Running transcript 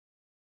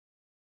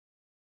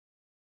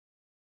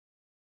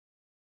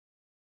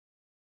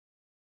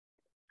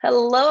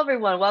Hello,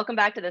 everyone. Welcome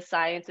back to the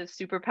Science of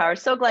Superpowers.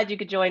 So glad you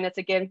could join us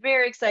again.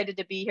 Very excited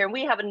to be here.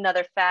 We have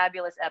another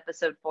fabulous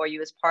episode for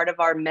you as part of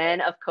our Men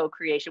of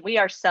Co-Creation. We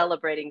are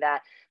celebrating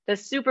that. The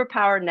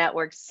Superpower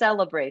Network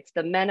celebrates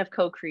the men of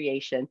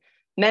co-creation,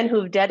 men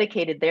who've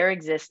dedicated their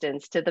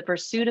existence to the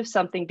pursuit of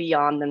something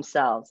beyond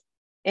themselves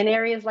in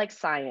areas like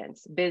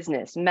science,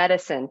 business,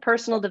 medicine,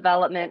 personal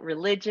development,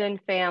 religion,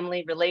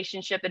 family,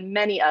 relationship, and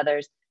many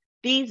others.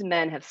 These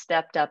men have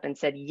stepped up and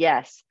said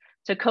yes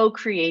to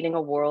co-creating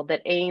a world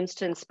that aims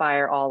to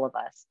inspire all of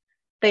us.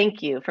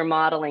 Thank you for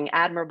modeling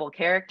admirable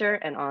character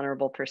and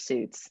honorable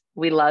pursuits.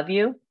 We love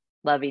you,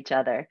 love each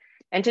other.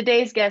 And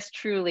today's guest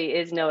truly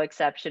is no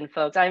exception,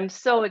 folks. I'm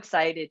so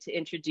excited to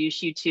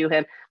introduce you to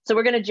him. So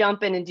we're going to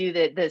jump in and do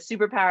the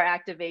superpower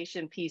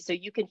activation piece so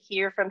you can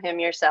hear from him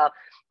yourself.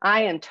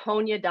 I am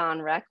Tonya Dawn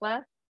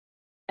Recla,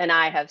 and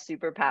I have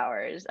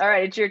superpowers. All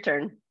right, it's your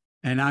turn.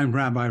 And I'm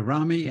Rabbi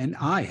Rami, and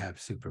I have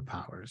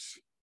superpowers.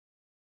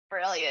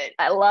 Brilliant.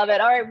 I love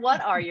it. All right.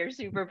 What are your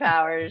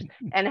superpowers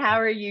and how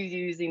are you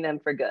using them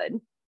for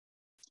good?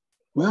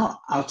 Well,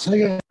 I'll tell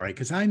you, right,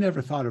 because I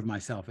never thought of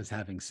myself as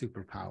having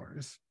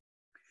superpowers.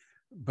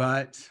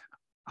 But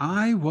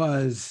I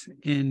was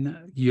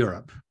in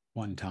Europe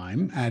one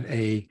time at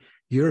a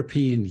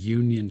European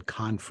Union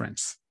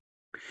conference.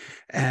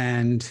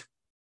 And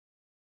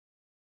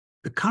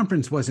the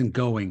conference wasn't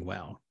going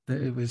well.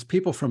 It was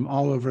people from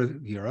all over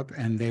Europe,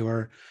 and they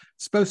were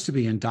supposed to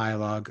be in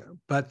dialogue,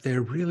 but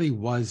there really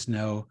was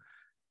no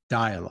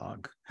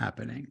dialogue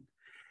happening.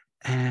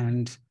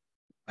 And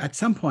at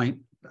some point,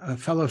 a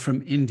fellow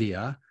from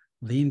India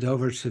leaned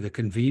over to the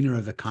convener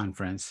of the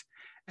conference,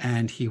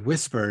 and he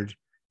whispered,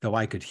 though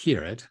I could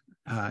hear it,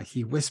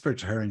 he whispered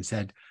to her and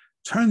said,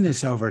 "Turn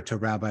this over to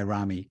Rabbi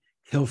Rami.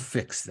 He'll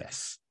fix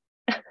this."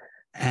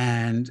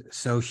 And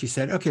so she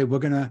said, "Okay, we're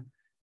going to,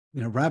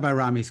 Rabbi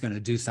Rami's going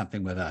to do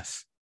something with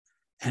us."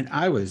 And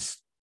I was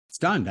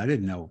stunned. I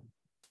didn't know.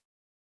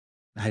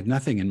 I had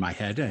nothing in my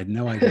head. I had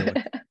no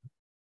idea.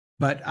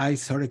 But I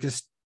sort of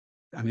just,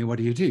 what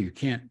do? You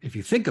can't, if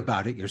you think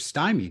about it, you're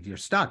stymied, you're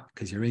stuck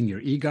because you're in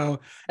your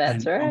ego.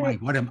 That's right. Oh my,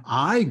 what am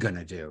I going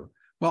to do?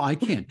 Well, I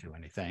can't do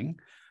anything.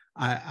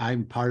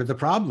 I'm part of the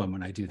problem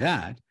when I do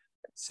that.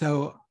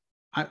 So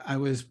I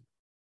was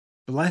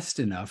blessed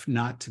enough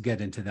not to get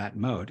into that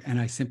mode.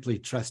 And I simply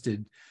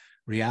trusted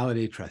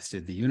reality,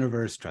 trusted the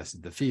universe,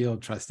 trusted the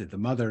field, trusted the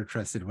mother,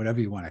 trusted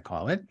whatever you want to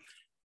call it.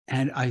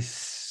 And I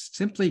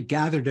simply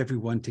gathered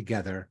everyone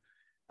together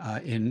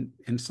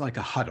it's like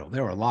a huddle.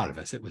 There were a lot of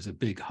us. It was a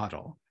big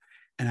huddle.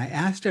 And I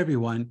asked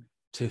everyone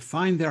to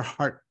find their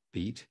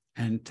heartbeat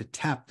and to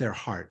tap their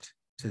heart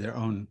to their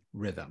own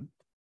rhythm.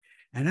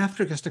 And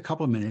after just a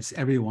couple of minutes,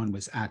 everyone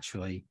was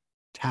actually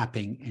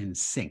tapping in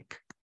sync.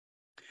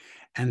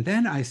 And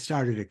then I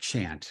started a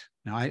chant.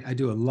 Now, I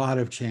do a lot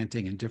of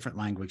chanting in different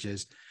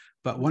languages,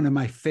 but one of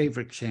my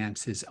favorite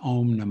chants is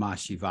Om Namah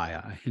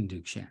Shivaya, a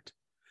Hindu chant.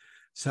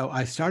 So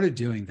I started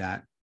doing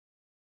that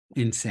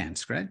in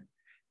Sanskrit,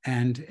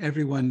 and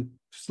everyone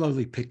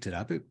slowly picked it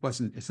up.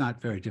 It's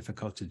not very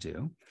difficult to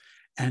do.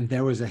 And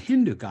there was a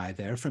Hindu guy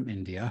there from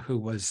India who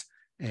was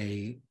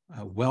a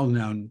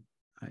well-known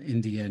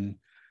Indian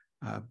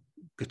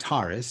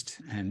guitarist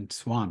and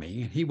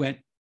Swami. And he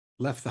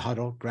left the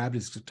huddle, grabbed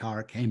his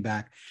guitar, came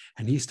back,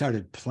 and he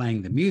started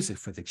playing the music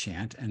for the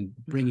chant and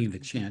bringing the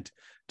chant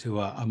to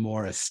a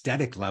more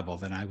aesthetic level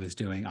than I was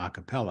doing a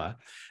cappella.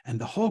 And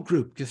the whole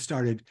group just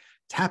started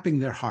tapping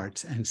their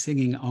hearts and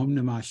singing Om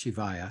Namah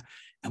Shivaya.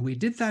 And we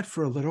did that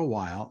for a little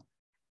while,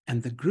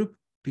 and the group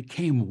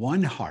became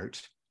one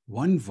heart,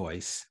 one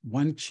voice,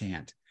 one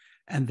chant.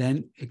 And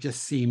then it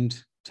just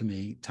seemed to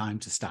me time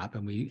to stop,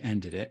 and we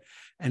ended it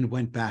and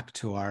went back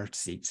to our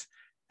seats.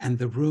 And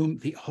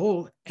the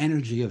whole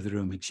energy of the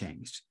room had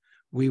changed.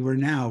 We were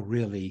now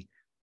really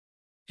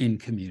in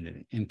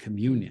communion,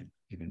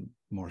 even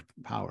more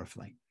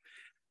powerfully.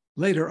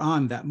 Later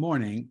on that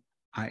morning,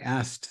 I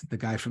asked the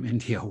guy from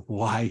India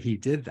why he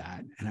did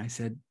that. And I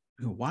said,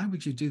 "Why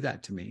would you do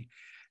that to me?"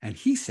 And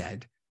he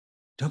said,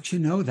 "Don't you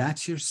know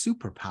that's your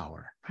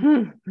superpower?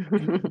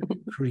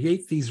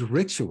 Create these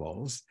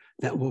rituals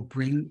that will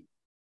bring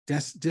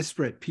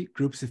disparate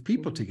groups of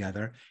people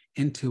together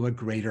into a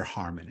greater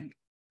harmony."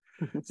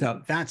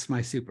 So that's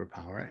my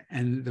superpower.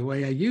 And the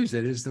way I use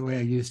it is the way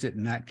I used it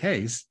in that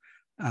case,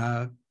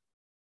 to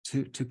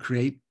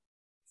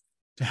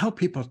help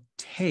people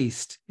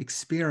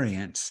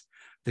experience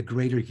the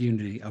greater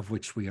unity of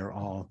which we are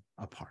all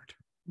a part.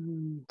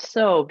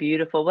 So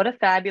beautiful. What a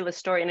fabulous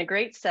story and a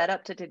great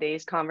setup to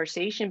today's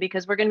conversation,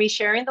 because we're going to be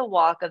sharing the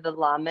walk of the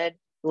Lamed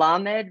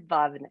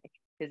Vavnik.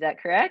 Is that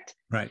correct?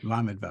 Right,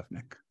 Lamed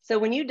Vavnik. So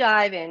when you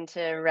dive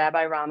into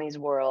Rabbi Rami's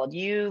world,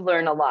 you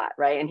learn a lot,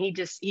 right? And he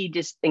just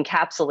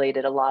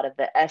encapsulated a lot of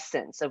the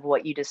essence of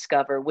what you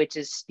discover, which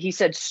is, he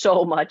said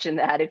so much in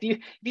that. If you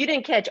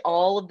didn't catch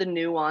all of the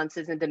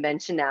nuances and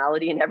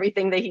dimensionality and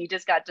everything that he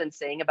just got done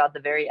saying about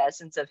the very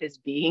essence of his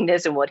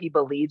beingness and what he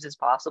believes is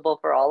possible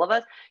for all of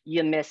us,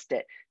 you missed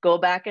it. Go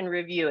back and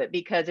review it,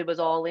 because it was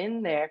all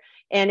in there.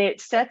 And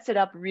it sets it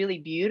up really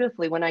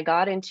beautifully. When I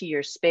got into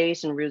your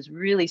space and was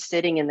really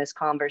sitting in this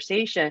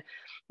conversation,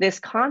 this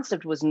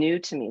concept was new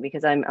to me,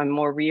 because I'm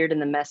more reared in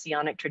the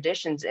messianic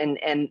traditions, and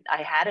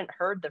I hadn't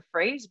heard the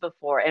phrase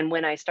before. And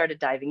when I started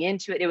diving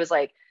into it, it was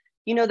like,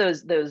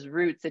 those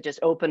roots that just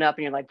open up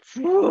and you're like,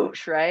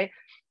 whoosh, right?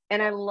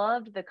 And I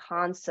loved the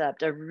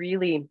concept of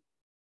really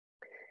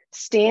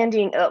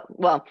standing up.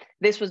 Well,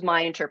 this was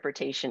my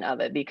interpretation of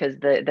it, because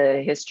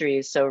the history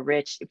is so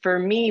rich. For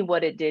me,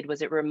 what it did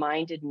was it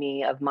reminded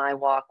me of my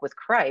walk with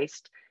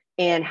Christ,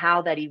 and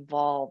how that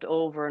evolved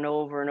over and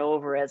over and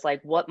over, as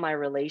like what my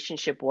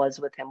relationship was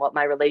with him, what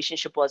my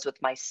relationship was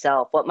with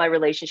myself, what my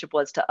relationship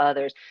was to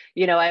others.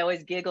 I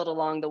always giggled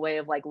along the way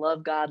of like,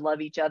 love God,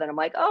 love each other. And I'm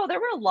like, oh, there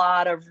were a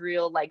lot of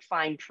real like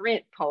fine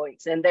print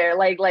points, and they're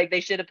like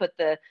they should have put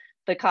the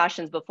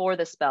cautions before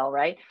the spell,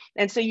 right?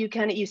 And so you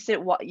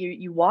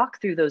walk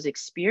through those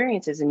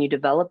experiences, and you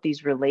develop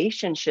these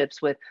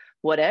relationships with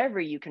whatever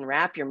you can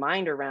wrap your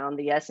mind around,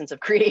 the essence of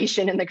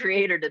creation and the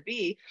creator to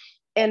be.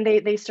 And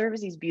they serve as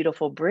these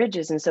beautiful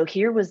bridges. And so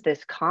here was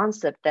this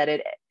concept that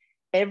at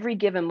every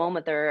given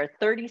moment, there are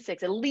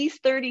at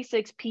least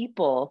 36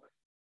 people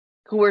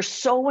who are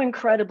so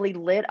incredibly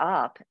lit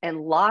up and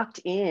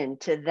locked in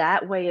to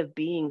that way of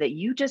being that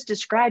you just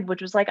described,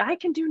 which was like, I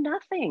can do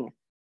nothing.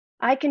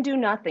 I can do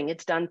nothing.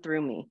 It's done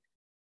through me.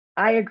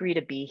 I agree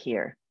to be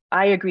here.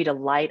 I agree to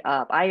light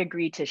up. I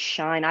agree to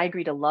shine. I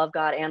agree to love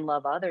God and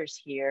love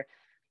others here.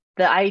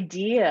 The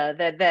idea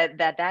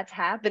that's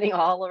happening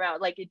all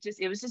around, like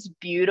it was just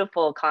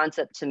beautiful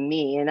concept to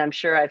me. And I'm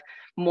sure I've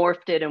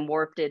morphed it and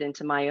warped it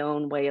into my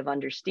own way of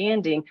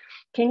understanding.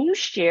 Can you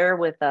share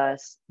with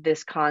us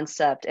this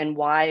concept and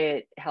why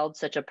it held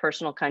such a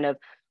personal kind of,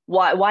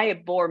 why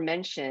it bore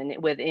mention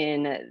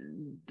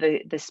within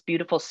this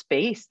beautiful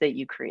space that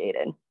you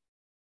created?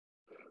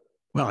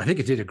 Well, I think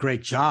it did a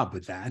great job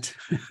with that.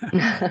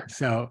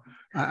 So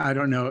I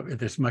don't know if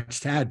there's much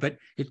to add, but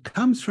it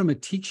comes from a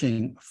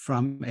teaching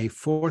from a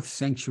 4th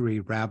century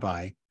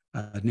rabbi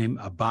named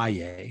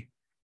Abaye.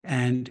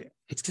 And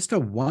it's just a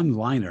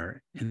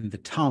one-liner in the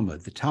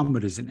Talmud. The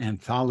Talmud is an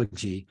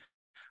anthology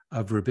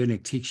of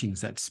rabbinic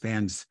teachings that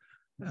spans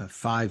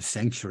 5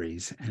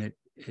 centuries. And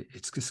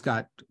it's just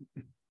got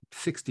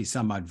 60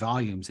 some odd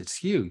volumes. It's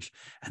huge.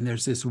 And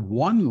there's this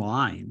one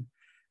line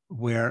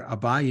where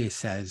Abaye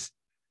says,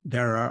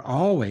 there are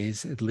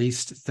always at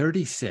least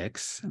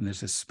 36, and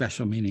there's a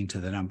special meaning to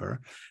the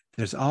number.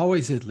 There's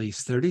always at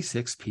least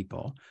 36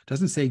 people,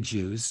 doesn't say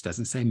Jews,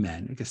 doesn't say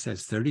men, it just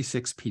says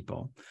 36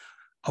 people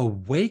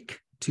awake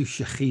to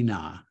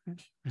Shekhinah.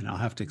 And I'll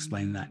have to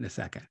explain that in a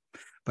second.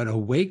 But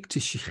awake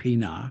to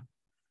Shekhinah,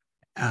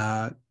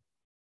 and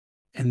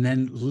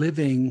then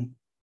living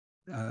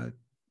the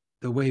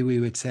way we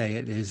would say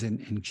it is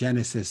in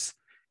Genesis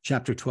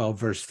chapter 12,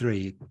 verse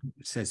 3,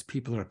 says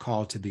people are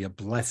called to be a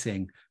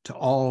blessing to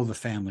all the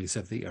families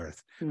of the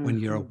earth. Mm-hmm. When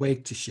you're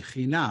awake to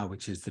Shekhinah,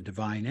 which is the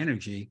divine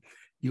energy,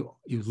 you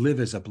live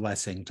as a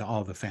blessing to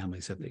all the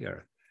families of the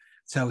earth.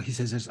 So he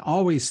says there's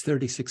always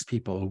 36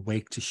 people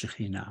awake to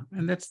Shekhinah.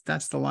 And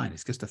that's the line.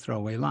 It's just a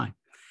throwaway line.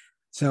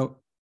 So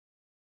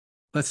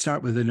let's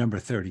start with the number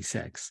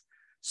 36.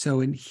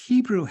 So in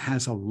Hebrew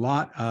has a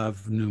lot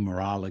of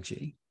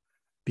numerology,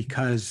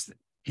 because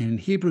in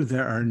Hebrew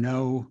there are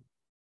no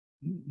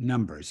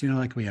numbers,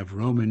 like we have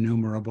Roman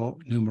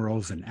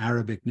numerals and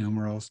Arabic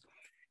numerals.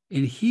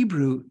 In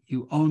Hebrew,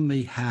 you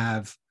only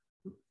have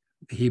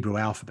the Hebrew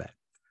alphabet.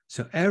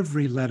 So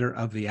every letter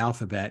of the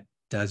alphabet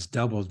does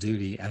double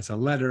duty as a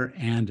letter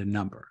and a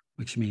number,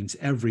 which means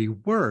every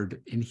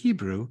word in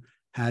Hebrew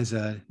has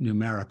a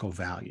numerical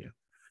value.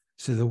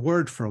 So the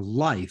word for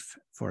life,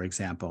 for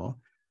example,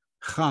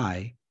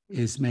 chai,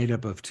 is made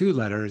up of 2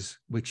 letters,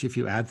 which if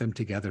you add them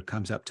together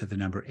comes up to the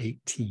number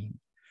 18.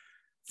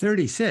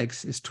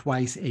 36 is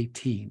twice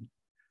 18.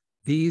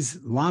 These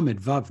Lamed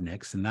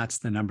Vavniks, and that's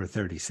the number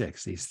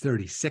 36, these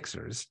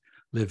 36ers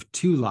live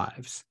 2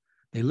 lives.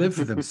 They live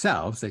for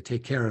themselves, they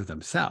take care of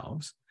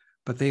themselves,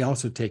 but they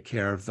also take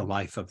care of the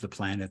life of the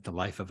planet, the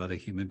life of other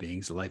human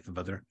beings, the life of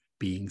other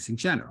beings in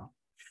general.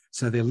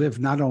 So they live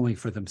not only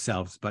for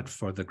themselves, but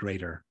for the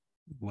greater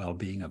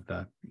well-being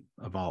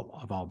of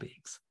all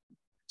beings.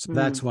 So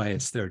that's why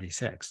it's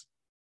 36.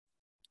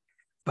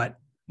 But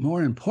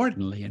more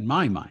importantly, in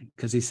my mind,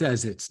 because he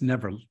says it's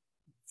never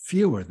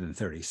fewer than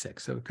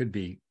 36, so it could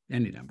be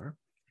any number.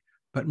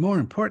 But more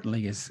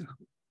importantly is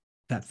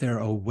that they're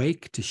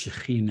awake to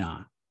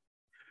Shekhinah.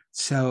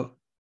 So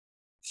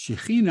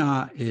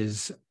Shekhinah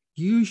is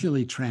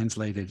usually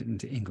translated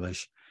into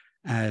English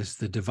as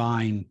the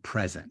divine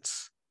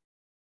presence.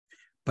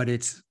 But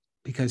it's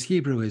because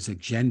Hebrew is a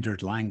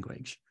gendered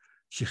language.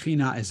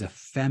 Shekhinah is a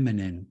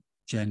feminine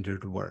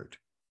gendered word.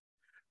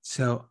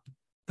 So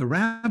the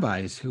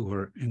rabbis, who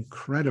were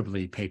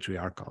incredibly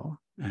patriarchal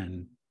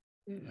and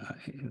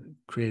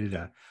created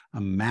a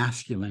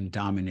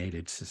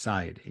masculine-dominated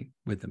society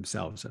with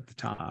themselves at the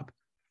top.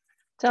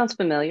 Sounds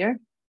familiar.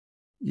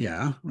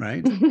 Yeah,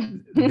 right.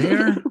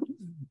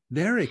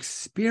 Their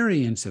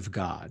experience of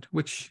God,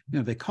 which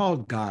they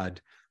called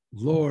God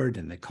Lord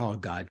and they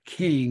called God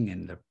King,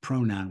 and the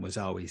pronoun was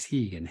always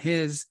he and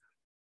his,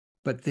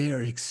 but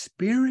their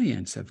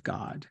experience of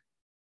God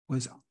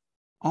was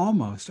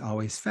almost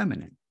always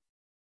feminine.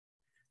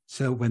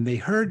 So when they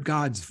heard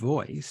God's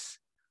voice,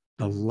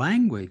 the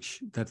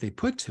language that they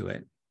put to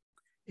it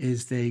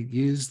is they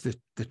use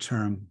the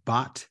term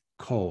bat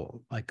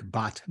kol, like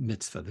bat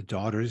mitzvah, the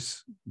daughter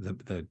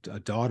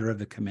of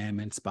the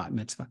commandments, bat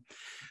mitzvah.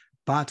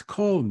 Bat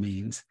kol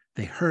means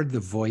they heard the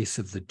voice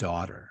of the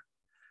daughter.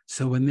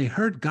 So when they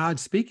heard God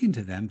speaking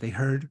to them, they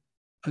heard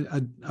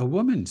a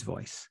woman's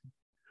voice.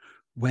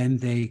 When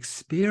they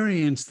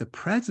experienced the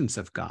presence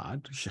of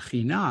God,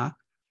 Shekhinah,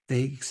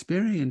 they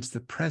experienced the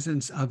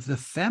presence of the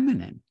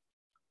feminine.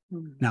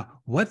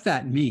 Now, what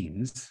that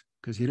means,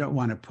 because you don't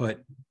want to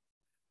put,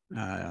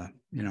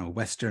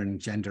 Western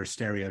gender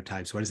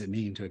stereotypes. What does it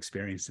mean to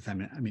experience the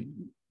feminine? I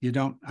mean,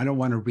 I don't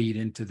want to read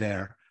into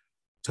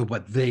to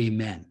what they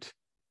meant.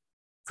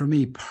 For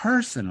me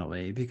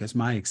personally, because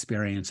my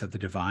experience of the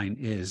divine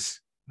is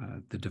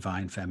the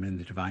divine feminine,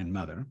 the divine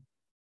mother,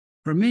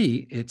 for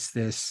me, it's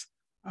this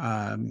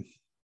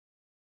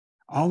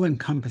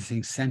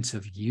all-encompassing sense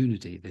of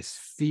unity, this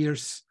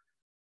fierce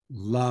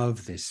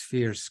love, this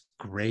fierce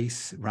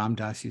grace. Ram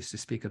Dass used to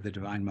speak of the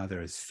Divine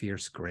Mother as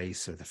fierce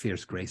grace, or the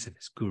fierce grace of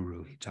his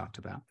guru he talked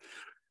about.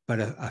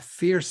 But a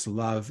fierce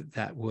love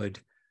that would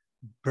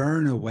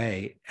burn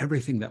away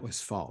everything that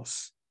was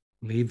false,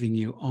 leaving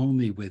you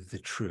only with the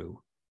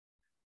true.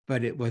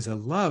 But it was a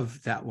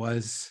love that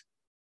was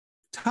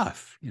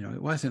tough.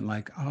 It wasn't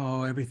like,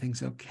 oh,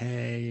 everything's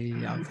okay,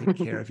 I'll take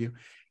care of you.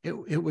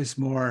 It was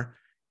more,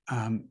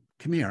 come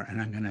here, and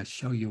I'm going to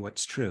show you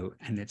what's true,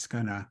 and it's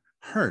going to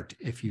hurt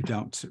if you're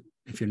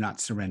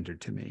not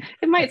surrendered to me.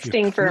 It might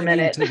sting for a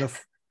minute. It's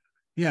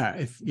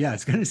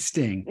going to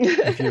sting.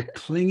 If you're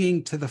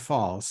clinging to the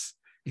false,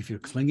 if you're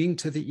clinging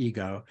to the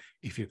ego,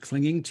 if you're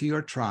clinging to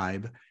your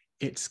tribe,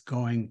 it's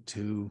going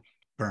to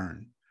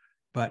burn.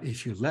 But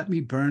if you let me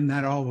burn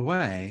that all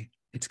away,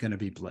 it's going to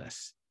be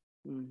bliss.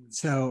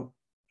 So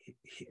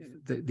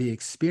the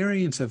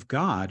experience of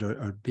God,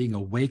 or being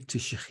awake to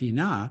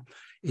Shekhinah,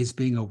 is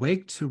being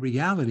awake to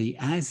reality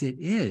as it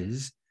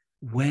is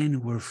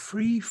when we're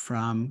free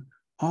from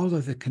all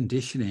of the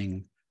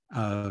conditioning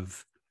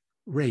of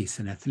race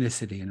and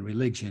ethnicity and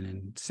religion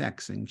and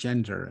sex and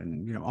gender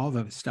and all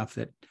the stuff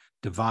that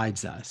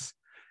divides us,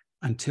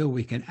 until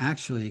we can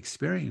actually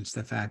experience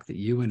the fact that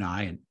you and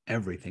I and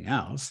everything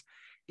else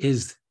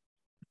is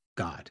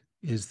God,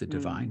 is the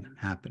divine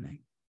happening.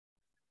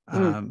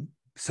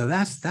 So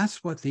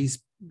that's what these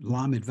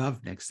Lamed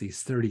Vavniks,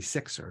 these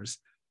 36ers,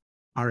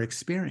 are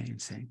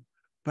experiencing.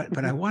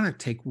 But I want to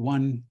take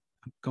one,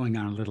 going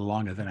on a little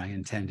longer than I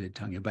intended,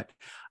 Tonya, but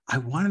I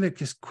wanted to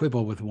just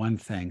quibble with one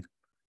thing,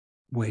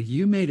 where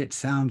you made it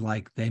sound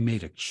like they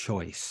made a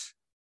choice.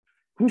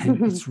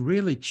 And it's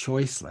really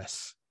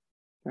choiceless.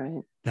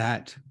 Right.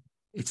 That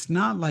it's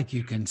not like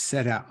you can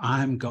set out,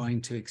 I'm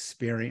going to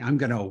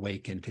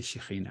awaken to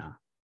Shekhinah.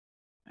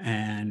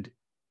 And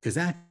because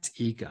that's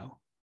ego.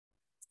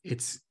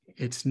 It's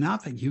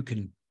not that you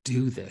can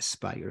do this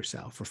by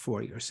yourself or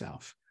for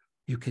yourself.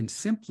 You can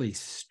simply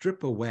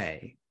strip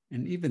away,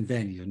 and even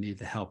then you'll need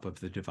the help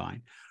of the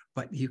divine,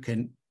 but you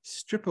can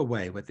strip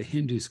away what the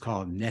Hindus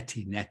call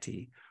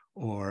neti,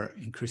 or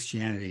in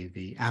Christianity,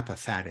 the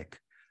apophatic,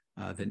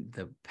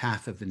 the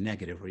path of the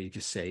negative, where you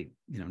just say,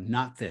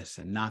 not this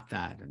and not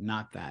that and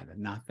not that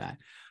and not that,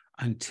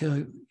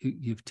 until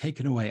you've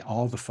taken away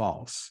all the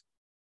false,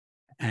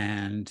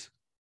 and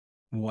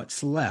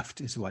what's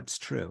left is what's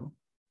true.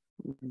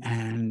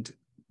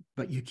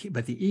 But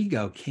the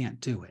ego can't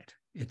do it.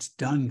 It's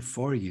done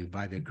for you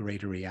by the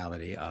greater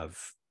reality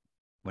of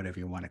whatever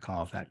you want to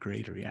call that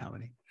greater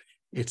reality.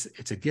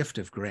 It's a gift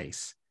of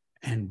grace.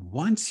 And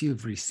once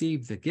you've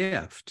received the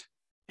gift,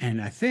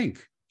 and I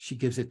think she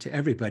gives it to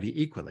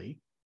everybody equally,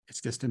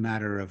 it's just a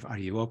matter of, are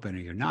you open or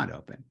you're not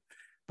open?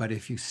 But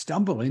if you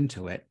stumble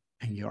into it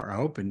and you're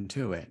open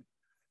to it,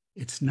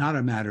 it's not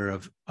a matter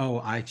of,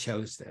 oh, I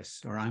chose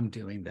this, or I'm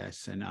doing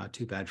this, and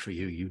too bad for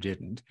you, you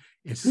didn't.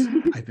 It's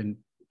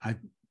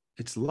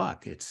it's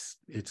luck, it's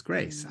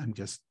grace. I'm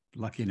just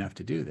lucky enough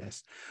to do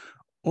this.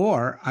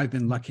 Or I've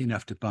been lucky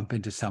enough to bump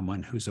into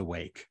someone who's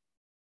awake,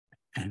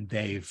 and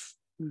they've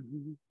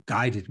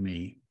guided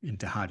me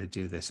into how to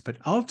do this. But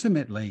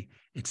ultimately,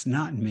 it's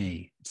not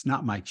me. It's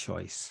not my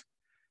choice.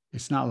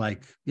 It's not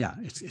like,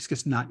 it's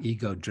just not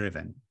ego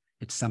driven.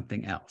 It's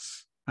something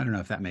else. I don't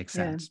know if that makes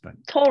sense, but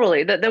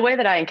totally. The way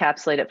that I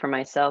encapsulate it for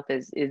myself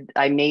is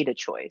I made a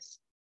choice.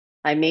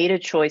 I made a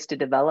choice to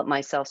develop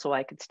myself so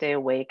I could stay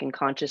awake and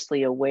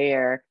consciously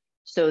aware,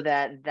 so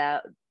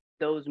that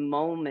those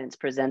moments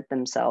present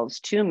themselves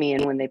to me.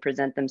 And when they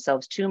present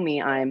themselves to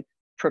me, I'm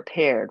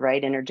prepared,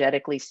 right?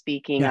 Energetically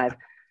speaking,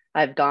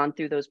 I've gone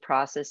through those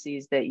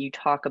processes that you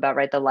talk about,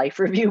 right? The life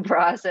review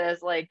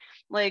process, like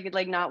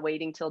not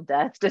waiting till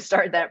death to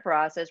start that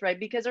process, right?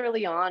 Because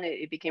early on,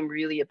 it became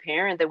really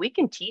apparent that we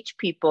can teach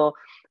people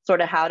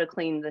sort of how to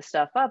clean this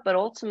stuff up. But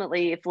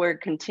ultimately, if we're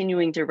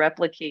continuing to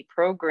replicate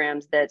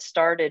programs that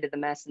started the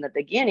mess in the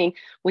beginning,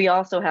 we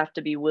also have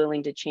to be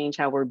willing to change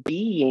how we're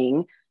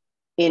being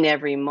in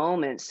every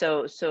moment.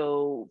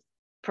 So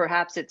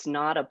perhaps it's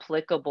not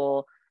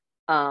applicable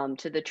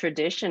to the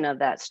tradition of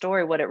that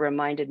story. What it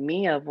reminded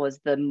me of was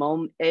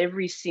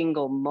every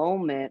single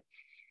moment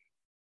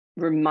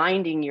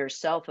reminding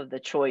yourself of the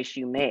choice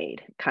you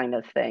made, kind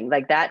of thing.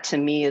 Like that to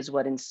me is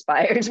what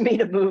inspires me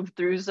to move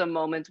through some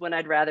moments when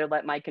I'd rather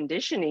let my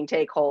conditioning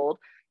take hold,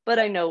 but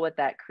I know what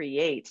that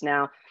creates.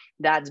 Now,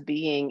 that's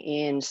being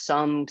in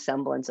some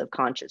semblance of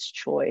conscious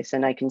choice.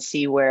 And I can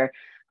see where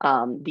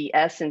the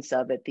essence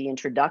of it, the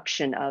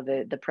introduction of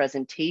it, the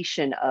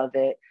presentation of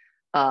it,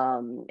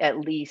 at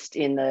least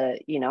in the,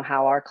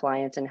 how our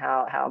clients and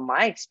how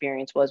my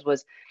experience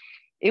was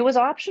it was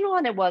optional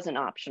and it wasn't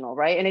optional,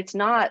 right? And it's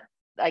not,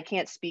 I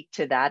can't speak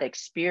to that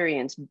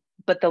experience,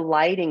 but the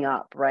lighting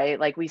up, right?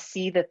 Like we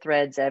see the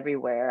threads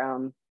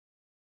everywhere.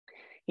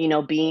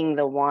 Being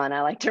the one,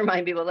 I like to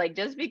remind people, like,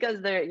 just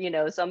because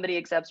somebody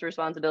accepts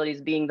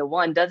responsibilities being the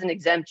one doesn't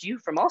exempt you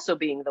from also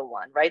being the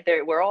one, right?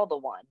 We're all the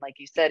one. Like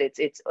you said,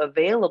 it's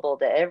available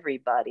to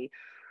everybody.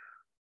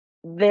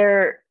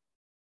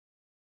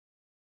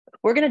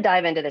 We're going to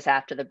dive into this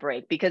after the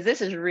break because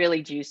this is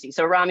really juicy.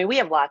 So Rami, we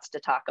have lots to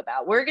talk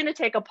about. We're going to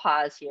take a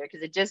pause here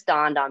because it just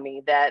dawned on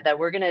me that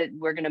we're going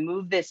to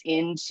move this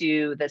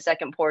into the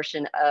second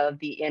portion of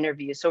the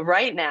interview. So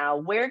right now,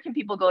 where can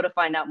people go to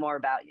find out more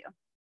about you?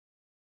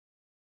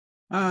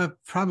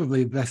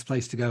 Probably the best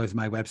place to go is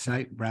my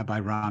website,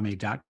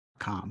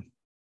 rabbirami.com.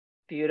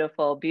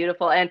 Beautiful,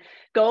 beautiful. And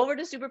go over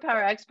to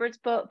Superpower Experts,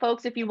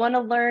 folks, if you want to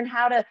learn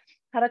how to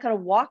kind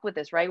of walk with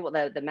this, right?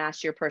 Well, the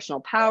master your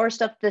personal power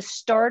stuff, the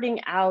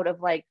starting out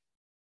of like,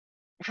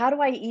 how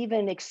do I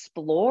even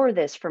explore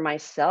this for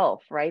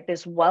myself, right?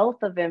 This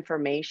wealth of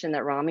information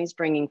that Rami's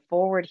bringing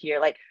forward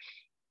here, like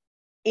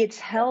it's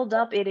held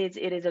up. It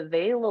is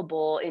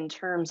available in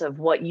terms of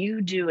what you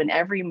do in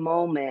every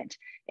moment.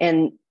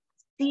 And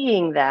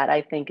seeing that,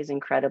 I think, is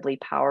incredibly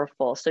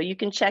powerful. So you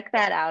can check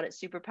that out at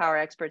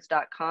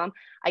superpowerexperts.com.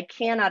 I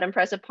cannot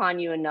impress upon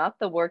you enough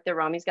the work that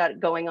Rami's got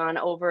going on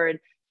over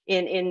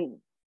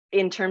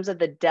in terms of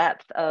the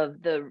depth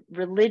of the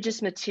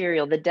religious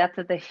material, the depth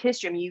of the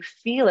history. I mean, you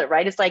feel it,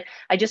 right? It's like,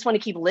 I just want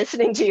to keep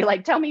listening to you,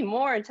 like, tell me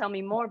more and tell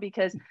me more,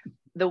 because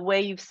the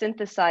way you've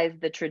synthesized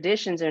the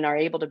traditions and are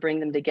able to bring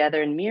them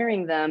together and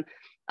mirroring them,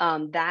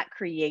 that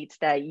creates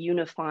that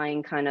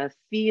unifying kind of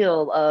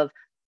feel of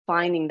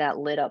finding that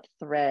lit up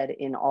thread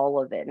in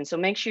all of it. And so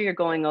make sure you're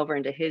going over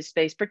into his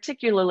space,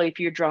 particularly if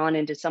you're drawn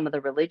into some of the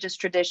religious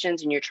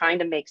traditions and you're trying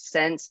to make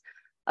sense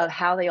of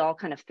how they all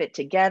kind of fit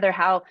together,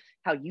 how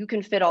you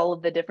can fit all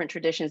of the different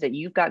traditions that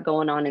you've got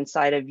going on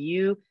inside of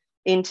you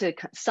into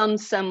some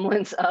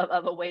semblance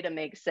of a way to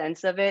make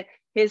sense of it.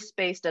 His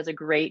space does a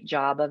great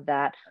job of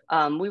that.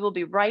 We will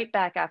be right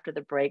back after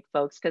the break,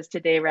 folks, because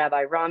today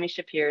Rabbi Rami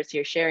Shapiro is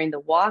here sharing the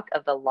walk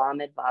of the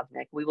Lamed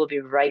Vavnik. We will be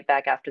right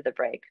back after the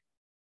break.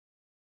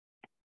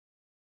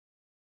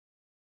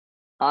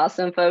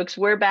 Awesome, folks.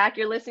 We're back.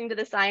 You're listening to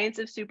the Science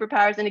of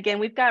Superpowers. And again,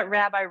 we've got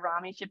Rabbi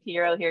Rami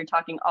Shapiro here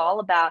talking all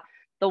about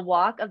the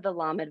walk of the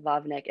Lamed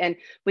Vavnik. And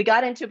we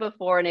got into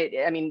before,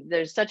 and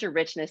there's such a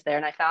richness there.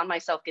 And I found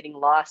myself getting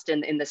lost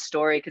in the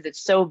story because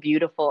it's so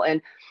beautiful.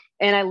 And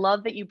I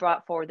love that you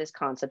brought forward this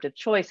concept of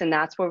choice. And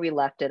that's where we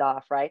left it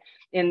off, right?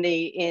 In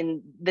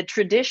the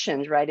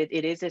traditions, right?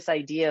 It is this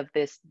idea of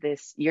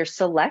this you're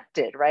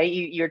selected, right?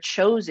 You're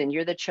chosen,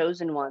 you're the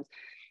chosen ones.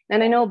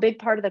 And I know a big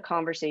part of the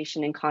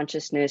conversation in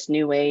consciousness,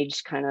 new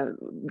age, kind of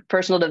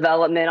personal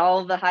development, all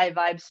of the high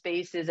vibe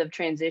spaces of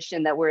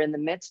transition that we're in the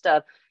midst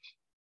of,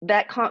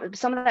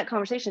 some of that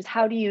conversation is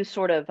how do you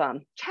sort of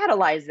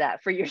catalyze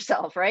that for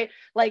yourself, right?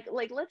 Like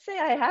let's say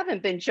I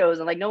haven't been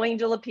chosen, like no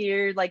angel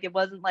appeared, like it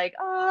wasn't like,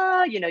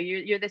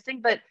 you're this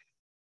thing,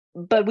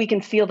 but we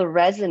can feel the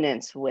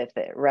resonance with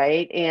it,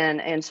 right?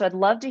 And so I'd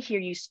love to hear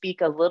you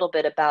speak a little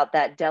bit about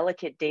that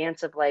delicate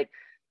dance of like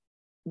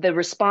the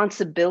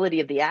responsibility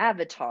of the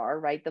avatar,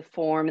 right? The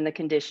form and the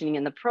conditioning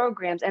and the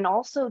programs, and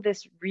also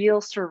this real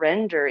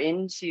surrender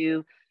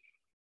into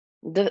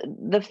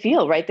the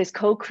field, right? This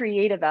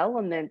co-creative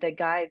element that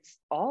guides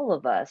all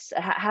of us.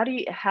 How do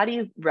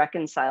you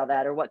reconcile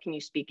that, or what can you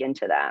speak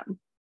into that?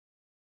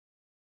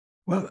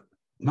 Well,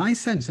 my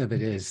sense of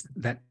it is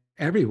that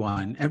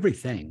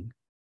everything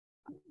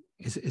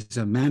is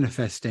a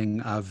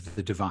manifesting of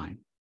the divine,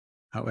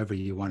 however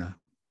you want to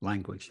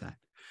language that.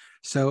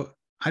 So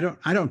I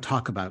don't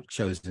talk about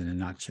chosen and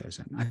not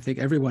chosen. I think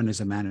everyone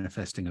is a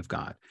manifesting of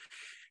God.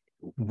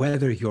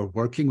 Whether you're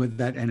working with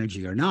that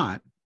energy or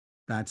not,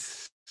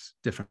 that's a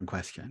different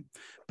question.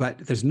 But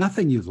there's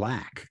nothing you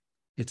lack.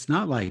 It's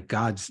not like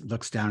God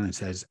looks down and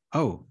says,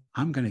 oh,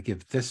 I'm going to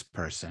give this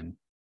person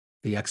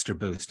the extra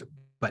boost,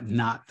 but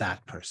not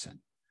that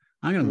person.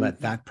 I'm going to let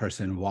that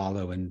person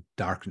wallow in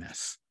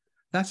darkness.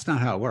 That's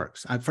not how it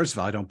works. First of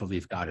all, I don't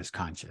believe God is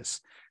conscious.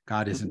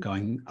 God isn't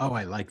going, oh,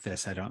 I like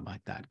this, I don't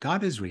like that.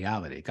 God is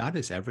reality. God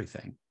is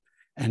everything,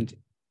 and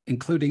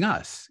including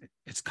us.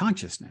 It's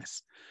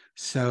consciousness.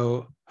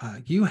 So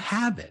you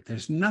have it.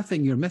 There's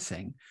nothing you're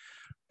missing,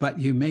 but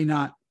you may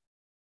not,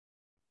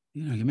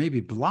 you may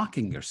be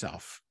blocking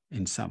yourself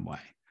in some way.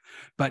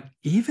 But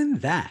even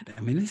that,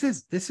 I mean, this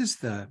is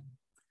the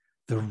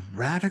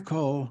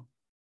radical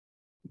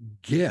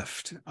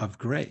gift of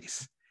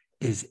grace,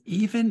 is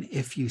even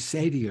if you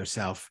say to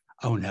yourself,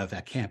 oh no,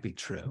 that can't be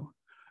true,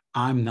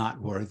 I'm not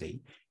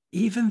worthy.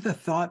 Even the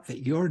thought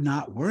that you're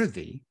not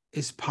worthy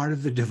is part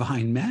of the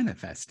divine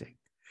manifesting.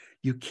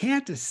 You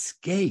can't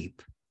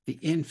escape the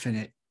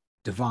infinite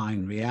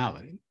divine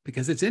reality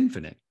because it's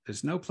infinite.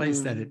 There's no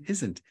place that it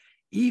isn't,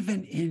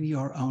 even in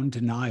your own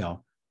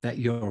denial that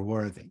you're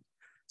worthy.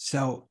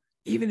 So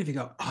even if you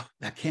go, oh,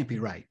 that can't be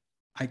right,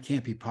 I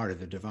can't be part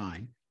of the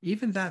divine,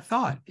 even that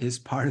thought is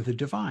part of the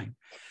divine.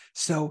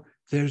 So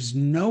there's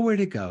nowhere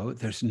to go.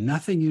 There's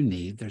nothing you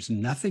need. There's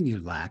nothing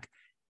you lack.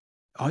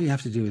 All you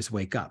have to do is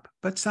wake up.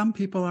 But some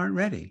people aren't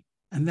ready.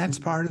 And that's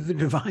part of the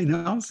divine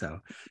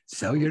also.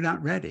 So you're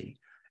not ready.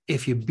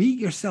 If you beat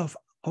yourself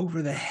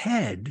over the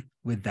head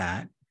with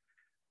that,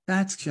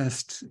 that's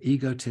just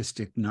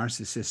egotistic,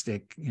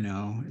 narcissistic,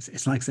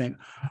 it's like saying,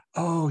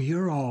 oh,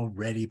 you're all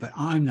ready, but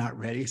I'm not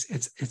ready.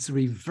 It's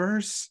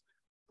reverse.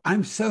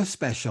 I'm so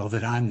special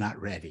that I'm not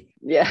ready.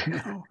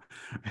 Yeah.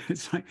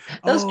 It's like,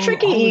 those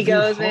tricky all of you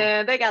egos,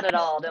 man, they got it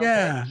all, don't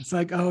they? It's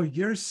like, oh,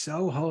 you're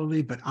so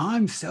holy, but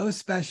I'm so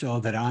special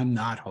that I'm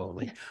not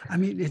holy. I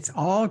mean, it's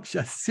all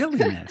just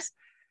silliness.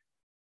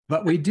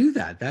 But we do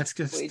that. That's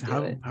just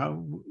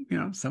how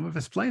some of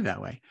us play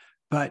that way.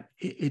 But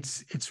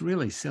it's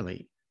really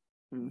silly.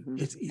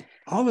 It's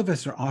all of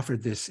us are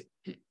offered this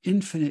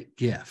infinite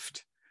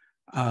gift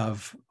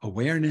of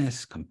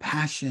awareness,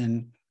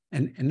 compassion,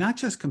 and not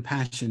just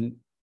compassion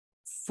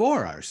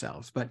for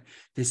ourselves, but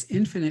this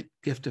infinite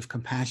gift of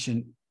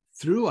compassion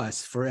through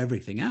us for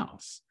everything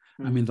else.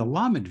 I mean, the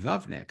Lamed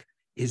Vavnik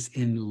is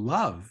in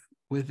love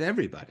with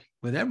everybody,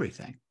 with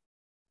everything,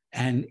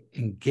 and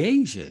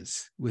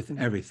engages with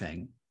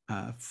everything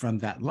from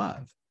that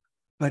love.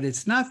 But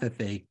it's not that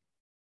they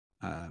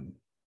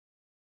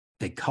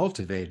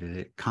cultivated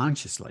it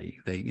consciously.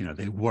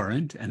 They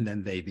weren't, and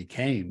then they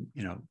became,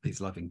 these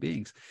loving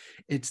beings.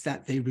 It's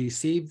that they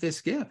received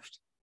this gift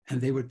and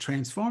they were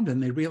transformed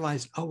and they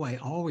realized, oh, I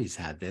always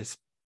had this,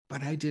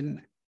 but I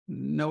didn't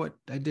know it.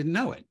 I didn't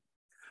know it.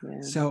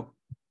 Yeah. So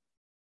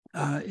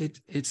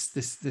it's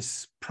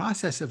this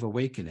process of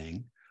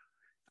awakening.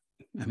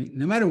 I mean,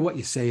 no matter what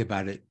you say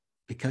about it,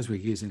 because we're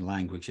using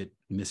language, it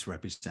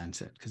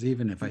misrepresents it. Because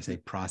even if I say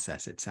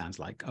process, it sounds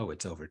like, oh,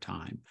 it's over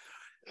time.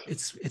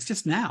 It's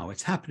just now.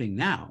 It's happening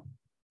now,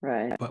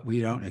 right? But we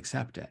don't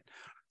accept it.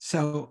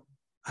 So,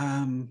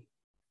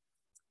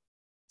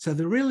 so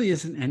there really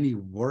isn't any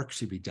work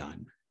to be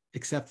done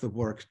except the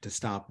work to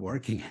stop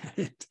working at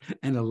it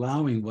and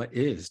allowing what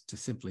is to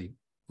simply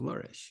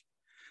flourish.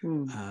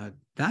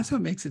 That's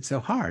what makes it so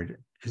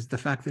hard, is the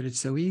fact that it's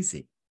so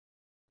easy.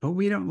 But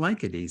we don't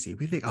like it easy.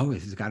 We think, oh,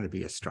 this has got to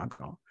be a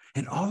struggle.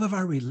 And all of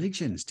our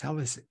religions tell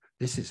us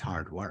this is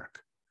hard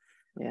work.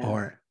 Yeah.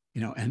 Or,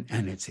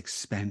 and it's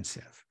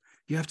expensive.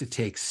 You have to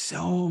take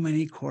so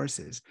many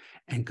courses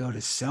and go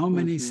to so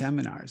many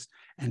seminars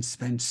and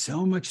spend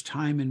so much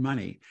time and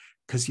money,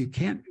 because you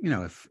can't,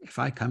 if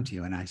I come to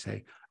you and I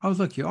say, oh,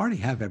 look, you already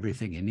have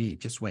everything you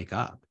need, just wake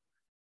up.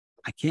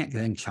 I can't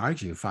then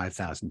charge you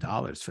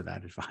 $5,000 for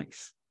that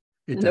advice.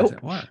 It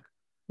doesn't work.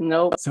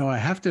 Nope. So I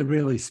have to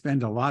really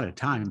spend a lot of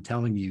time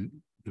telling you,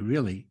 you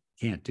really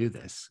can't do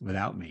this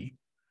without me.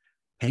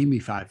 Pay me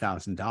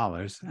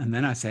 $5,000. And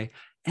then I say,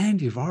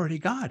 and you've already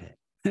got it.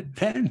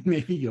 Then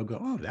maybe you'll go,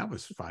 oh, that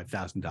was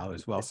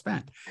 $5,000 well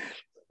spent.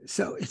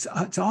 So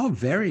it's all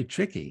very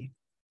tricky,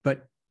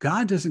 but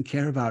God doesn't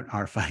care about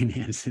our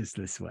finances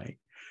this way.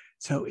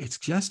 So it's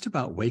just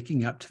about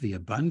waking up to the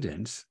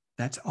abundance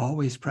that's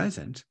always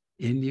present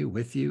in you,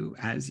 with you,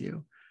 as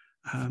you,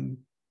 and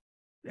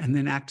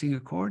then acting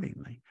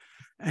accordingly.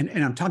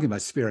 And I'm talking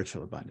about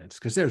spiritual abundance,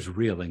 because there's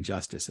real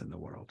injustice in the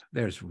world.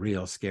 There's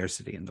real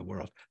scarcity in the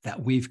world that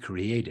we've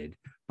created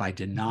by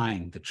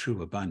denying the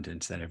true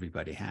abundance that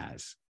everybody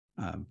has,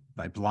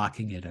 by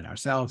blocking it in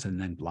ourselves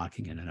and then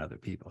blocking it in other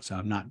people. So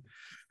I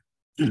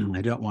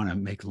don't want to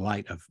make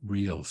light of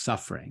real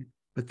suffering,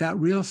 but that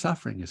real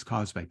suffering is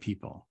caused by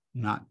people,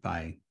 not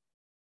by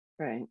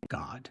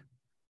God.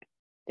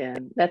 Yeah,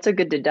 that's a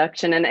good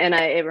deduction. And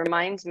it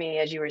reminds me,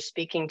 as you were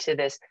speaking to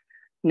this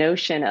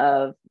notion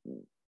of,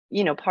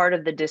 part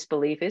of the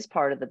disbelief is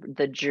part of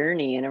the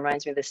journey. And it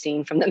reminds me of the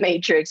scene from The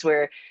Matrix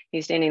where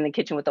he's standing in the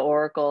kitchen with the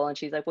Oracle and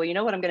she's like, well, you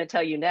know what I'm going to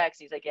tell you next?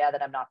 He's like, yeah,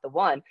 that I'm not the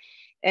one.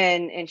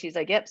 And she's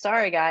like, yep,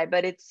 sorry, guy.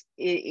 But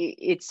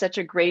it's such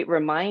a great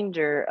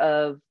reminder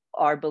of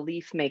our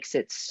belief makes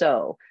it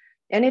so.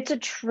 And it's a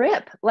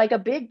trip. Like, a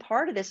big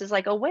part of this is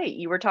like, oh, wait,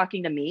 you were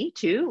talking to me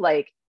too?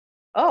 Like,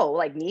 oh,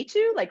 like me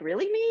too? Like,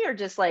 really me? Or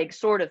just like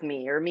sort of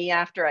me, or me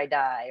after I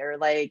die? Or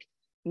like,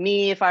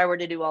 me if I were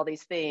to do all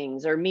these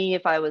things, or me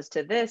if I was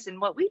to this. And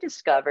what we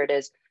discovered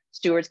as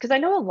stewards, because I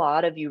know a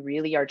lot of you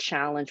really are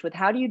challenged with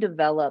how do you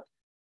develop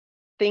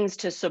things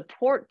to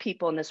support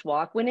people in this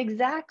walk when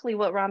exactly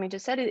what Rami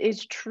just said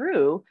is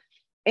true.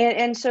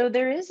 And so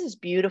there is this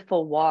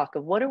beautiful walk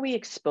of what are we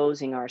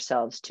exposing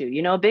ourselves to?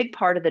 You know, a big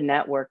part of the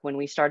network when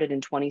we started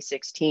in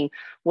 2016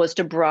 was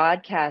to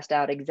broadcast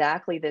out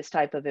exactly this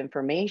type of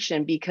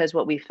information, because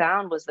what we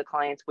found was the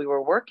clients we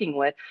were working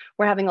with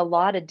were having a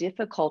lot of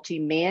difficulty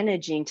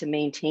managing to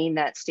maintain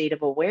that state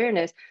of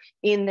awareness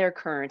in their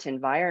current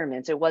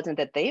environments. It wasn't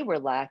that they were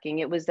lacking,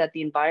 it was that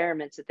the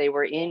environments that they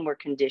were in were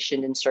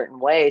conditioned in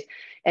certain ways.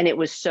 And it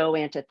was so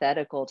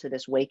antithetical to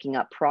this waking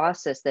up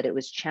process that it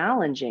was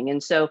challenging.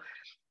 And so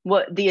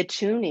what the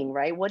attuning,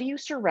 right? What are you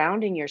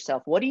surrounding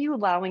yourself? What are you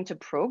allowing to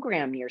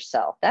program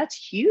yourself? That's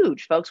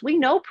huge, folks. We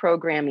know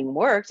programming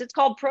works. It's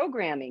called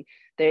programming.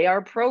 They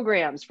are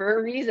programs for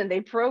a reason.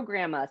 They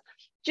program us.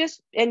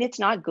 And it's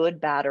not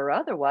good, bad, or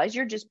otherwise.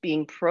 You're just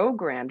being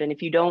programmed. And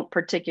if you don't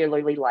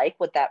particularly like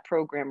what that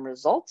program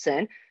results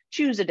in,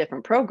 choose a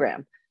different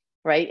program,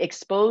 right?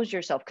 Expose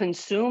yourself,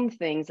 consume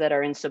things that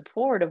are in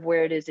support of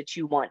where it is that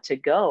you want to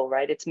go,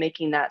 right? It's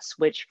making that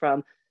switch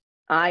from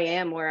I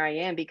am where I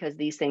am because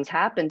these things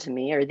happen to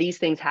me, or these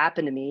things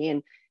happen to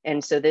me,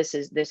 and so this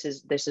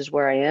is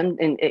where I am,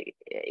 and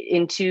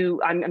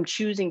into I'm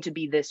choosing to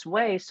be this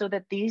way so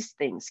that these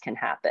things can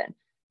happen,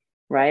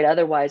 right?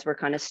 Otherwise, we're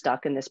kind of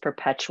stuck in this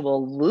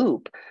perpetual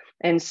loop.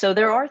 And so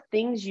there are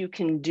things you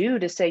can do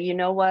to say, you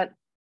know what?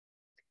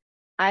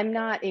 I'm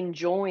not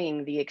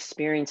enjoying the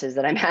experiences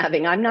that I'm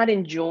having. I'm not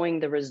enjoying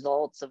the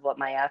results of what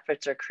my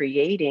efforts are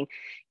creating.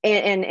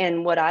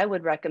 And what I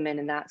would recommend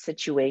in that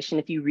situation,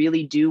 if you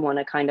really do want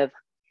to kind of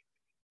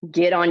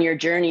get on your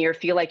journey or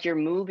feel like you're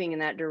moving in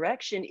that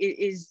direction,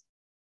 is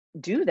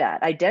do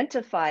that.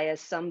 Identify as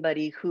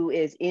somebody who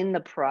is in the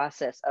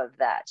process of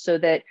that, so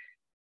that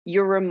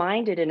you're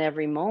reminded in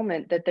every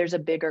moment that there's a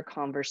bigger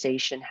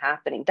conversation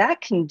happening. That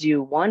can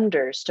do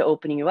wonders to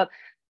opening you up.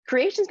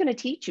 Creation's going to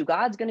teach you.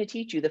 God's going to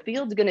teach you. The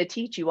field's going to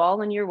teach you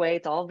all in your way.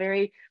 It's all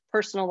very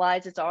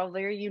personalized. It's all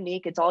very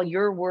unique. It's all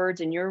your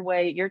words and your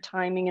way, your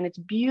timing, and it's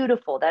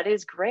beautiful. That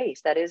is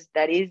grace. That is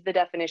the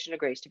definition of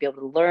grace, to be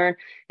able to learn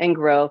and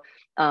grow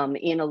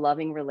in a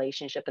loving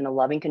relationship, in a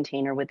loving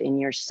container within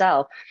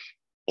yourself.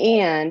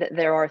 And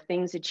there are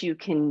things that you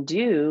can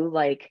do,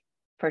 like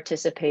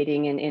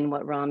participating in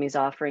what Rami's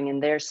offering in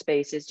their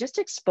space, is just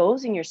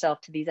exposing yourself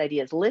to these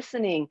ideas,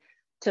 listening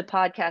to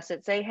podcasts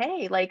that say,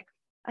 hey, like,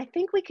 I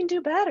think we can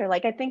do better.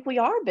 Like, I think we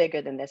are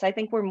bigger than this. I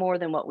think we're more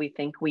than what we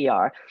think we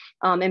are.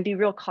 And be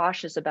real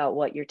cautious about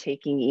what you're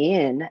taking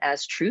in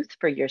as truth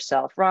for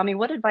yourself. Rami,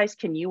 what advice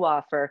can you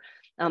offer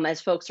as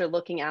folks are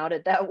looking out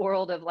at that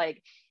world of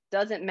like,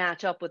 doesn't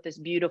match up with this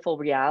beautiful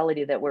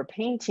reality that we're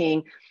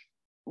painting?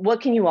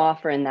 What can you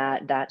offer in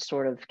that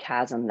sort of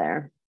chasm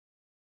there?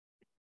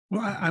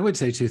 Well, I would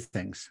say two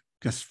things,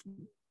 just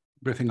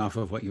riffing off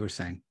of what you were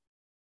saying.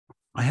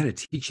 I had a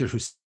teacher who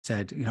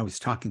said, I was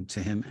talking to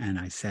him and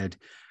I said,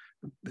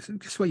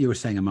 just what you were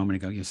saying a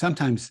moment ago,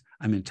 sometimes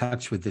I'm in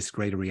touch with this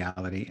greater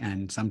reality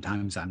and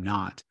sometimes I'm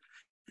not.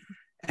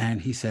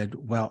 And he said,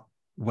 well,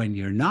 when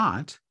you're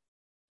not,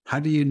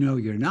 how do you know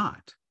you're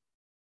not?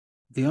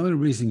 The only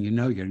reason you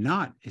know you're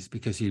not is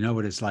because you know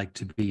what it's like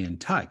to be in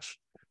touch.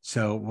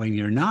 So when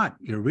you're not,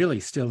 you're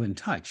really still in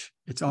touch.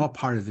 It's all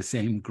part of the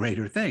same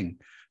greater thing.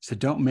 So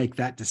don't make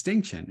that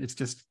distinction. It's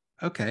just,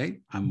 okay,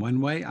 I'm one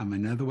way, I'm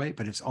another way,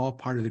 but it's all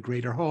part of the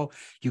greater whole.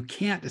 You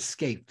can't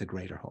escape the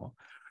greater whole.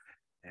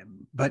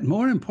 But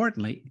more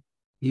importantly,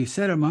 you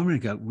said a moment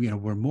ago,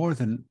 we're more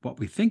than what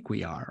we think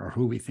we are or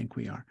who we think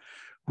we are.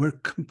 We're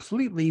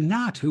completely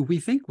not who we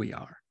think we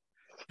are.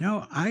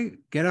 I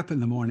get up in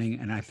the morning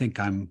and I think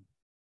I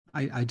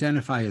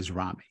identify as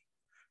Rami.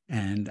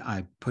 And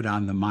I put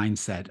on the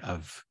mindset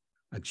of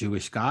a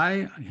Jewish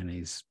guy, and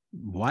he's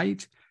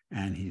white,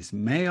 and he's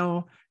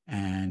male,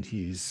 and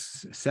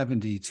he's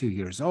 72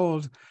 years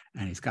old,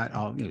 and he's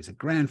got he's a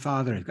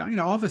grandfather, he's got,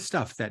 all the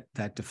stuff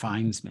that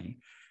defines me.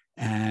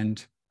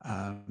 And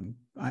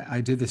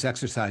I do this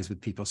exercise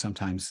with people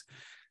sometimes.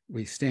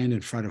 We stand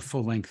in front of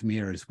full-length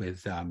mirrors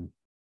with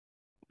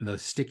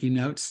those sticky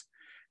notes,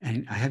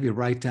 and I have you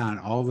write down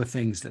all the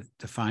things that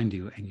define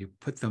you, and you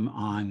put them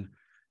on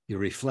your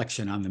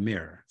reflection on the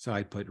mirror. So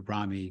I put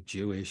Rami,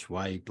 Jewish,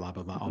 white, blah,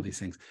 blah, blah, all these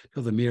things,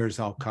 till the mirror is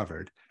all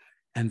covered.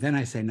 And then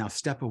I say, now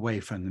step away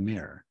from the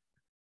mirror.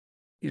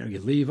 You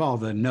leave all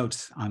the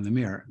notes on the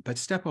mirror, but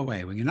step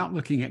away. When you're not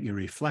looking at your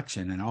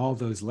reflection and all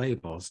those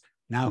labels,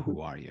 now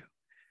who are you?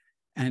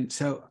 And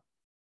so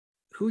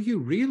who you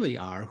really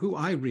are, who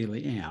I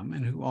really am,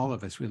 and who all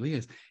of us really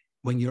is,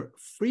 when you're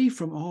free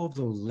from all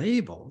the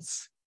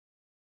labels,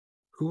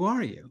 who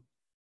are you?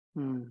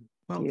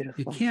 Well, beautiful.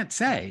 You can't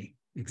say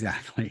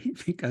exactly,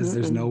 because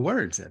there's no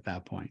words at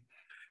that point.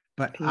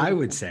 But beautiful. I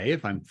would say,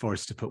 if I'm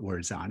forced to put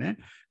words on it,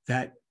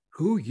 that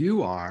who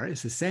you are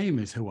is the same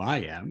as who I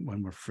am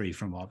when we're free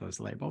from all those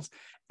labels.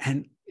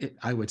 And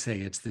I would say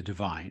it's the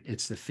divine,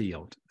 it's the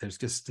field. There's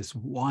just this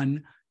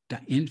one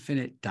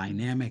infinite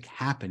dynamic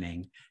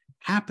happening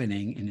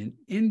happening in an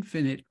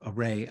infinite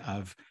array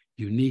of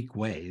unique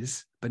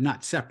ways, but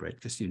not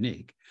separate, just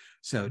unique.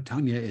 So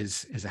Tonya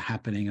is a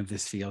happening of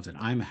this field, and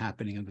I'm a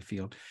happening of the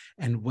field.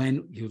 And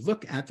when you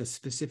look at the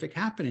specific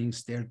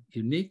happenings, they're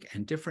unique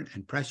and different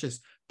and precious,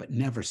 but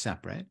never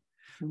separate.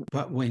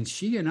 But when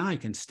she and I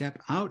can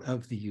step out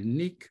of the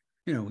unique,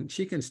 when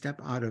she can step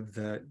out of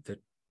the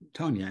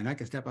Tonya and I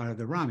can step out of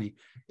the Rami,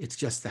 it's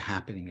just the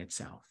happening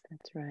itself.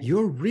 That's right.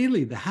 You're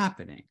really the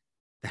happening.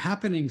 The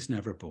happening's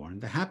never born.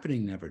 The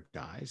happening never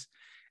dies.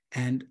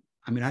 And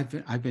I mean,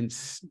 I've been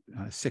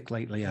sick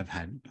lately. I've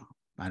had,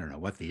 I don't know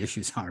what the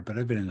issues are, but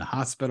I've been in the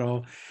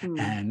hospital.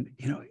 And,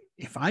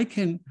 if I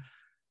can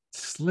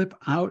slip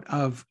out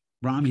of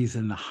Rami's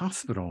in the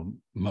hospital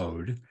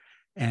mode,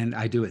 and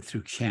I do it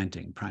through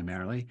chanting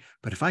primarily,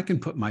 but if I can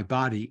put my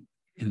body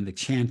in the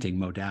chanting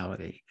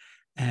modality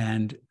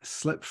and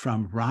slip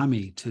from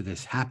Rami to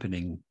this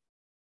happening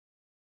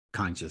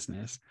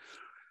consciousness,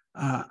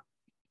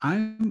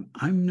 I'm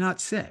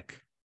not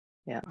sick.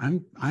 Yeah.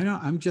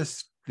 I'm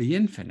just the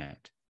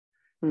infinite.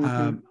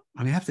 I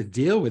have to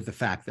deal with the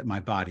fact that my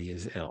body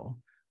is ill,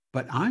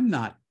 but I'm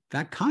not,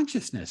 that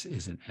consciousness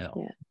isn't ill.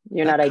 Yeah.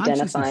 You're not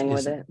identifying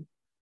with it.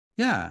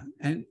 Yeah.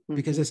 And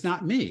because it's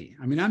not me.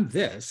 I mean, I'm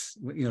this,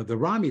 the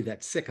Rami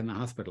that's sick in the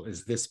hospital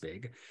is this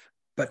big,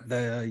 but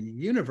the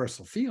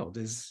universal field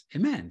is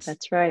immense.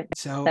 That's right.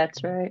 So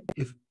that's right.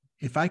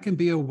 If I can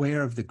be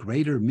aware of the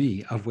greater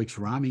me of which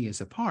Rami is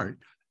a part,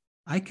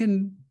 I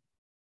don't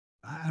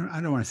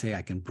want to say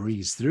I can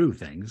breeze through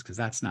things, because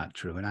that's not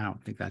true. And I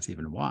don't think that's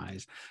even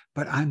wise,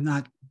 but I'm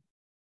not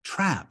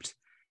trapped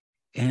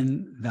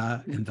in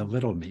the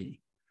little me.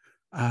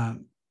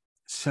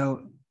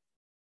 So,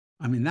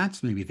 I mean,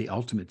 that's maybe the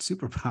ultimate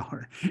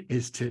superpower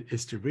is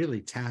to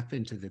really tap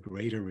into the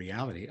greater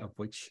reality of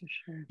which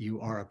you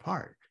are a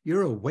part.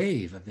 You're a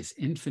wave of this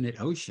infinite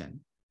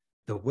ocean.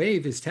 The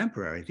wave is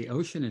temporary. The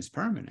ocean is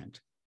permanent.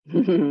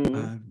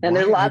 And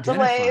there's lots of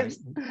waves.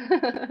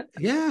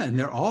 Yeah, and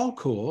they're all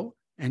cool.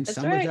 And That's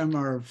some right. of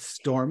them are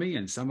stormy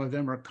and some of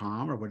them are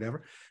calm or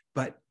whatever.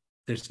 But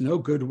there's no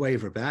good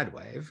wave or bad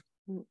wave.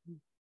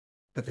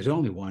 But there's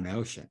only one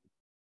ocean.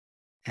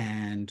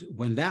 And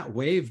when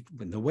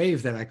the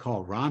wave that I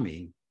call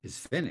Rami is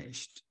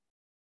finished,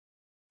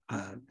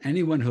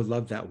 anyone who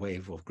loved that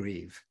wave will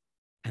grieve.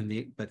 And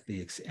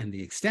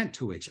the extent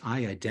to which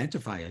I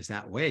identify as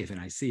that wave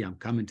and I see I'm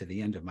coming to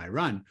the end of my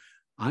run,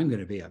 I'm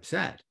going to be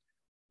upset.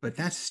 But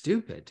that's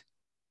stupid,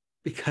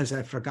 because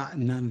I've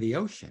forgotten none of the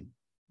ocean.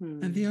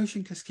 And the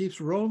ocean just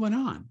keeps rolling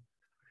on.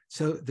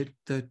 So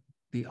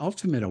the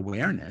ultimate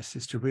awareness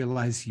is to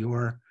realize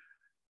you're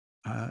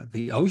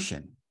the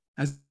ocean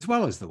as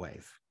well as the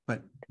wave,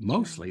 but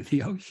mostly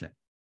the ocean.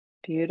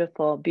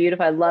 Beautiful,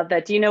 beautiful. I love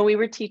that. Do you know, we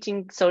were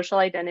teaching social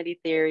identity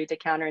theory to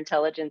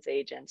counterintelligence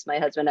agents, my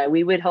husband and I.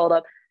 We would hold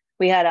up,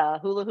 we had a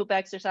hula hoop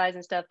exercise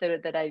and stuff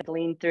that I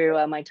gleaned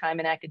through my time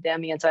in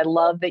academia. And so I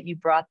love that you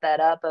brought that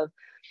up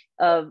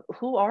of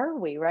who are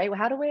we, right?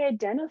 How do we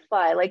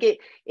identify? Like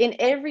in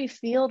every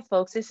field,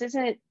 folks, this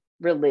isn't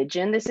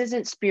religion. This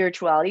isn't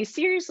spirituality.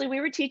 Seriously,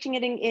 we were teaching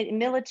it in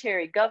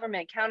military,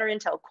 government,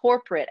 counterintel,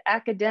 corporate,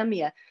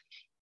 academia.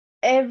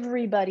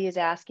 Everybody is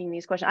asking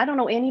these questions. I don't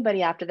know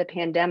anybody after the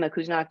pandemic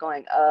who's not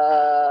going,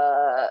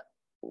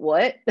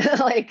 what?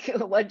 Like,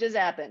 what just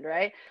happened,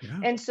 right? Yeah.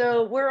 And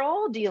so we're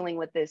all dealing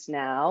with this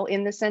now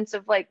in the sense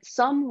of like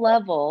some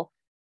level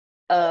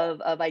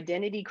of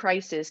identity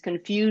crisis,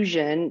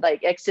 confusion,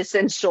 like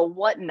existential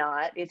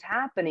whatnot is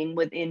happening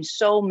within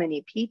so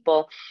many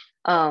people.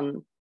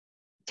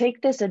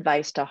 Take this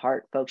advice to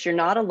heart, folks. You're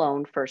not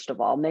alone, first of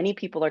all. Many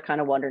people are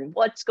kind of wondering,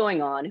 what's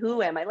going on?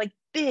 Who am I? Like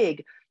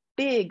big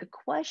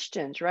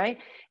questions, right?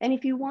 And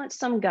if you want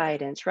some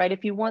guidance, right?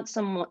 If you want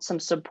some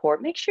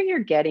support, make sure you're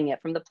getting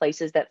it from the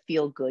places that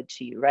feel good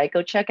to you, right?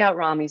 Go check out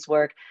Rami's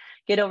work.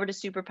 Get over to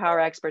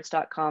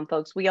superpowerexperts.com,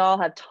 folks. We all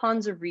have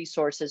tons of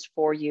resources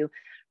for you.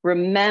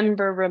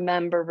 Remember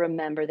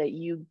that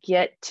you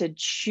get to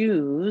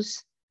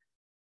choose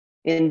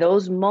in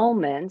those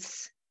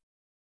moments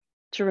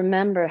to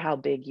remember how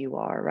big you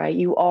are, right?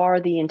 You are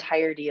the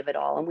entirety of it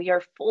all. And we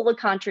are full of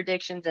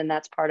contradictions. And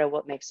that's part of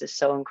what makes this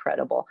so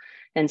incredible.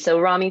 And so,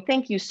 Rami,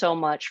 thank you so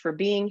much for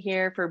being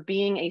here, for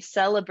being a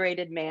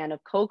celebrated man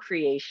of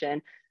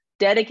co-creation,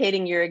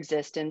 dedicating your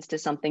existence to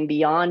something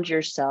beyond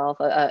yourself.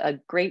 A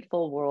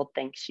grateful world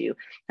thanks you.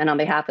 And on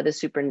behalf of the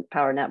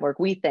Superpower Network,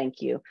 we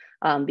thank you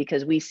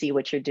because we see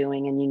what you're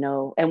doing and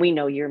we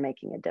know you're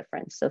making a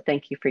difference. So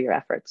thank you for your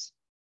efforts.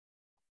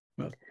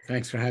 Well,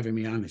 thanks for having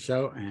me on the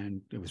show,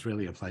 and it was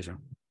really a pleasure.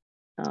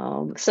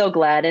 Oh, so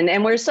glad.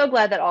 And we're so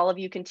glad that all of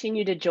you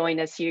continue to join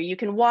us here. You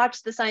can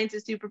watch The Science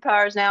of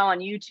Superpowers now on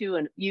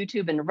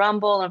YouTube and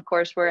Rumble. And of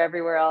course, we're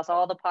everywhere else,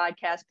 all the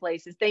podcast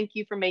places. Thank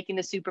you for making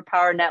the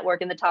Superpower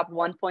Network in the top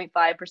 1.5%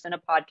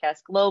 of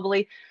podcasts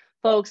globally.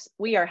 Folks,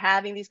 we are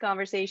having these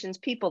conversations.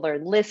 People are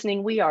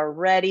listening. We are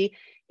ready.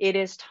 It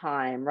is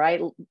time,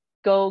 right?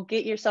 Go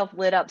get yourself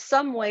lit up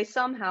some way,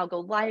 somehow. Go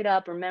light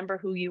up. Remember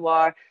who you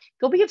are.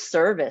 Go be of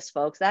service,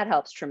 folks. That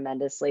helps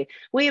tremendously.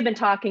 We have been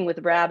talking with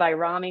Rabbi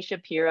Rami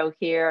Shapiro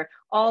here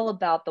all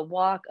about the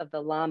walk of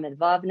the Lamed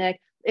Vavnik.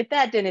 If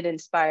that didn't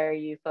inspire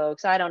you,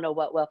 folks, I don't know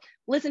what will.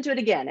 Listen to it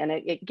again, and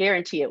it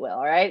guarantee it will.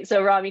 All right.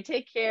 So, Rami,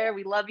 take care.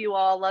 We love you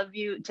all. Love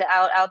you to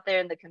out there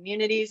in the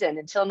communities. And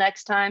until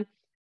next time,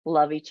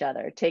 love each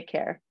other. Take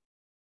care.